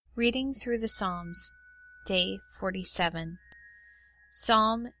Reading through the Psalms, Day 47.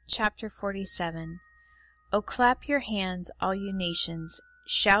 Psalm chapter 47. O clap your hands, all you nations,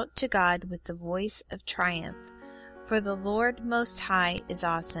 shout to God with the voice of triumph, for the Lord Most High is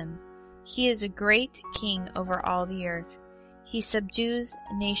awesome. He is a great king over all the earth. He subdues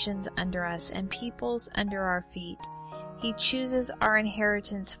nations under us and peoples under our feet. He chooses our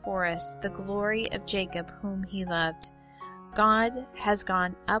inheritance for us, the glory of Jacob whom he loved. God has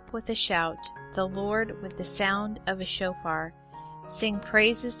gone up with a shout, the Lord with the sound of a shofar. Sing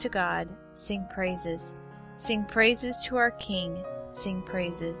praises to God, sing praises. Sing praises to our King, sing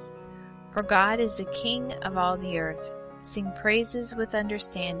praises. For God is the King of all the earth. Sing praises with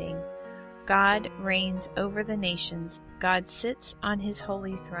understanding. God reigns over the nations. God sits on his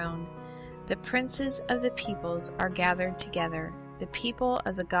holy throne. The princes of the peoples are gathered together, the people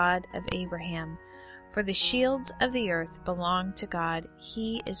of the God of Abraham. For the shields of the earth belong to God.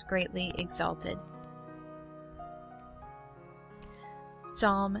 He is greatly exalted.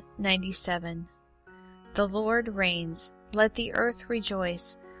 Psalm 97. The Lord reigns. Let the earth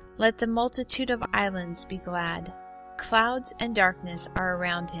rejoice. Let the multitude of islands be glad. Clouds and darkness are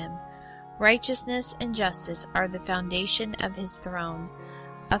around him. Righteousness and justice are the foundation of his throne.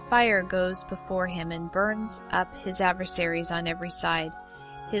 A fire goes before him and burns up his adversaries on every side.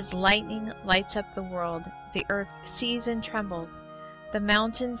 His lightning lights up the world. The earth sees and trembles. The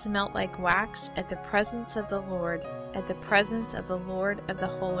mountains melt like wax at the presence of the Lord, at the presence of the Lord of the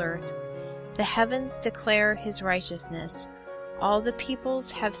whole earth. The heavens declare his righteousness. All the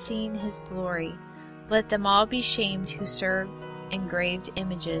peoples have seen his glory. Let them all be shamed who serve engraved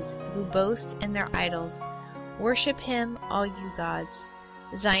images, who boast in their idols. Worship him, all you gods.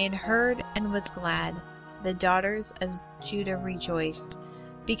 Zion heard and was glad. The daughters of Judah rejoiced.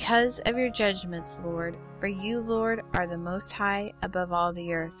 Because of your judgments, Lord, for you, Lord, are the Most High above all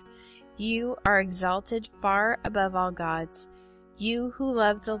the earth. You are exalted far above all gods. You who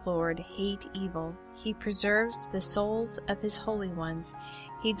love the Lord hate evil. He preserves the souls of his holy ones.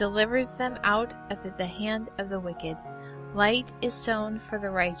 He delivers them out of the hand of the wicked. Light is sown for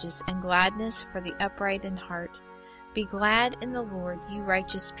the righteous, and gladness for the upright in heart. Be glad in the Lord, you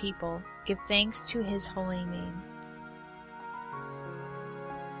righteous people. Give thanks to his holy name.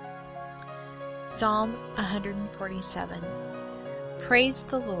 Psalm 147. Praise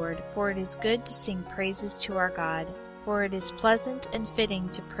the Lord, for it is good to sing praises to our God, for it is pleasant and fitting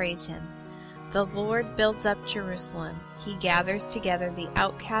to praise him. The Lord builds up Jerusalem. He gathers together the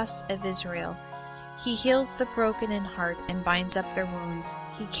outcasts of Israel. He heals the broken in heart and binds up their wounds.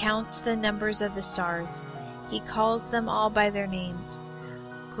 He counts the numbers of the stars. He calls them all by their names.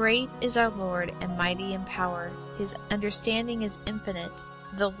 Great is our Lord and mighty in power. His understanding is infinite.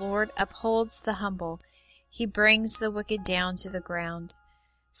 The Lord upholds the humble. He brings the wicked down to the ground.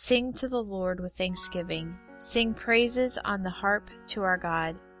 Sing to the Lord with thanksgiving. Sing praises on the harp to our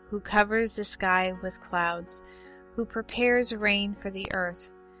God, who covers the sky with clouds, who prepares rain for the earth,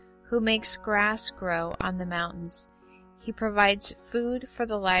 who makes grass grow on the mountains. He provides food for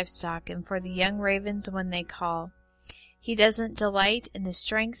the livestock and for the young ravens when they call. He doesn't delight in the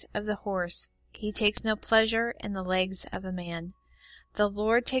strength of the horse. He takes no pleasure in the legs of a man. The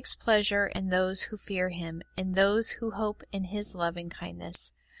Lord takes pleasure in those who fear him, in those who hope in his loving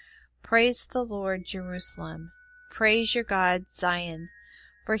kindness. Praise the Lord, Jerusalem. Praise your God, Zion.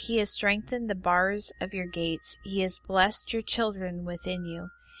 For he has strengthened the bars of your gates. He has blessed your children within you.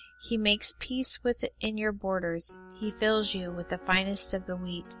 He makes peace within your borders. He fills you with the finest of the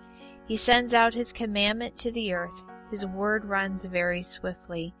wheat. He sends out his commandment to the earth. His word runs very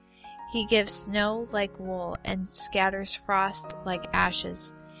swiftly. He gives snow like wool and scatters frost like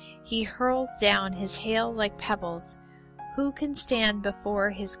ashes. He hurls down his hail like pebbles. Who can stand before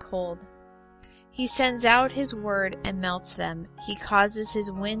his cold? He sends out his word and melts them. He causes his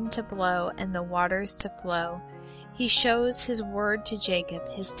wind to blow and the waters to flow. He shows his word to Jacob,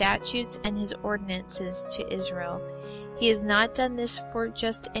 his statutes and his ordinances to Israel. He has not done this for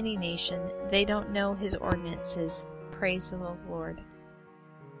just any nation. They don't know his ordinances. Praise the Lord.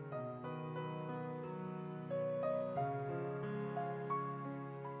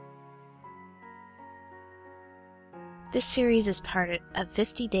 This series is part of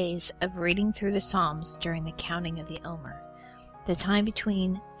 50 days of reading through the Psalms during the counting of the Omer, the time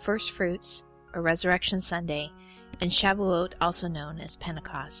between First Fruits, or Resurrection Sunday, and Shavuot, also known as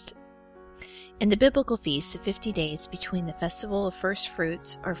Pentecost. In the biblical feast, the 50 days between the festival of First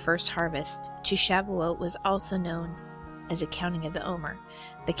Fruits, or First Harvest, to Shavuot was also known as a counting of the Omer,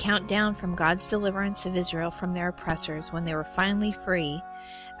 the countdown from God's deliverance of Israel from their oppressors when they were finally free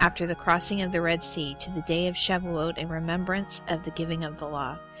after the crossing of the Red Sea to the day of Shavuot in remembrance of the giving of the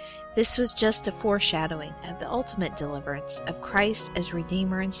law. This was just a foreshadowing of the ultimate deliverance of Christ as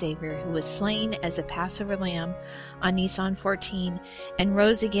Redeemer and Savior, who was slain as a Passover lamb on Nisan 14 and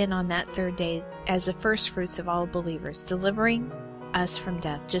rose again on that third day as the firstfruits of all believers, delivering us from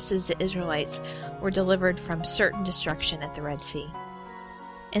death, just as the Israelites were delivered from certain destruction at the Red Sea.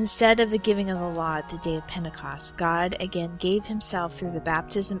 Instead of the giving of the law at the day of Pentecost, God again gave himself through the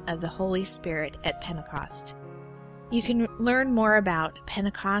baptism of the Holy Spirit at Pentecost. You can learn more about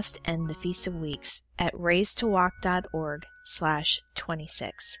Pentecost and the Feast of Weeks at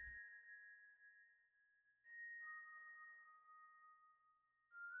raisetowalk.org/26.